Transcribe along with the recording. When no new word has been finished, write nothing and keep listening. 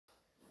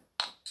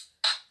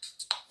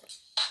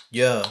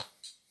Yeah,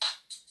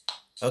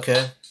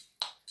 okay.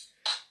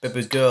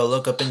 Baby girl,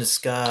 look up in the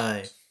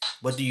sky.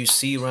 What do you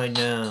see right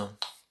now?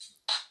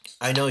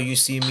 I know you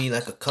see me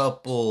like a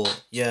couple.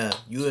 Yeah,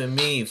 you and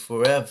me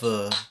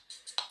forever.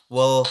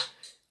 Well,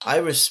 I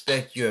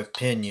respect your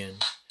opinion,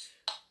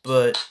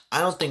 but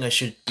I don't think I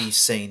should be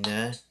saying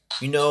that.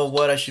 You know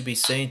what I should be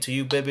saying to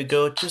you, baby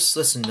girl? Just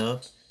listen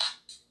up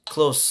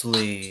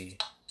closely.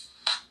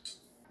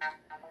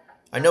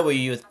 I know what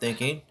you're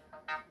thinking.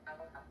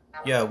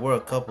 Yeah, we're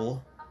a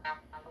couple.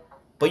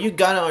 But you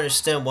gotta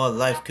understand what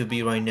life could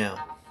be right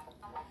now.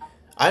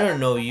 I don't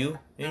know you,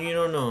 and you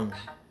don't know me.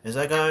 It's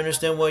like I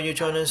understand what you're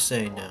trying to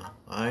say now.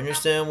 I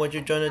understand what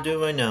you're trying to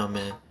do right now,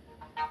 man.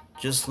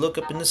 Just look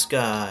up in the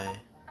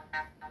sky.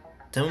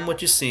 Tell me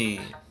what you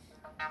see.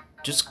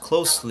 Just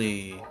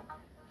closely.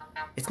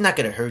 It's not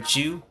gonna hurt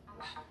you.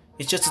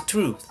 It's just the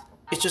truth.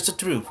 It's just the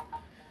truth.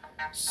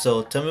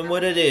 So tell me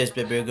what it is,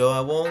 baby girl.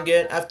 I won't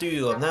get after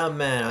you. I'm not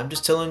mad. I'm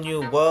just telling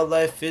you what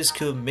life is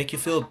could make you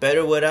feel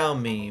better without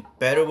me.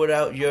 Better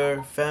without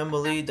your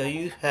family that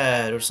you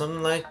had or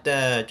something like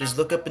that. Just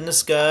look up in the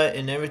sky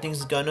and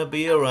everything's gonna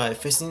be alright.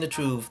 Facing the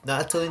truth.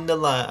 Not telling the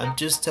lie. I'm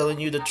just telling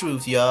you the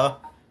truth, y'all.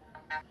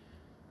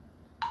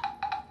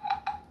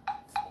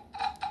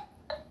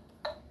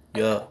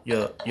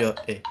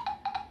 Hey.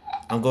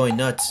 I'm going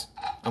nuts.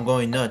 I'm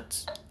going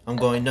nuts. I'm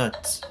going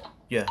nuts.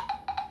 Yeah.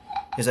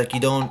 It's like you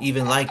don't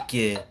even like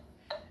it.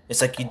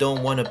 It's like you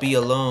don't want to be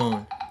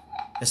alone.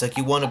 It's like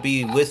you want to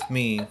be with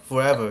me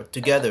forever,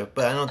 together.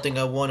 But I don't think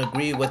I want to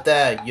agree with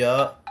that,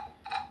 yo.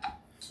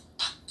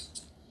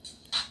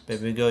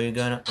 Baby girl, you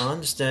gotta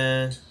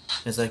understand.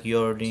 It's like you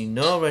already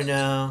know right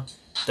now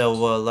that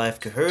what life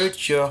could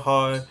hurt your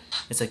heart.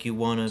 It's like you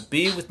want to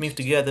be with me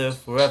together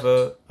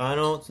forever. I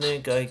don't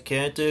think I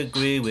can't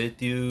agree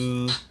with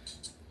you.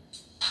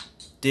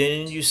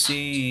 Didn't you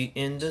see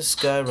in the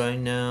sky right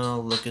now?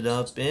 Look it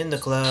up in the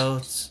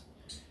clouds.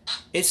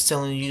 It's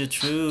telling you the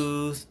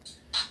truth.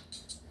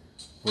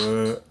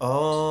 We're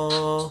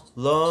all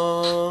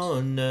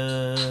loners,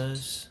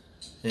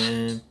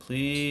 and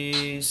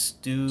please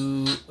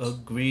do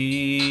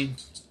agree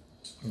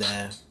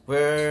that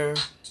we're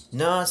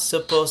not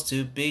supposed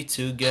to be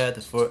together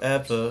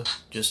forever.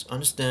 Just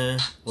understand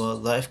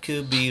what life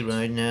could be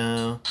right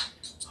now.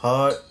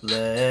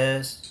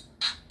 Heartless.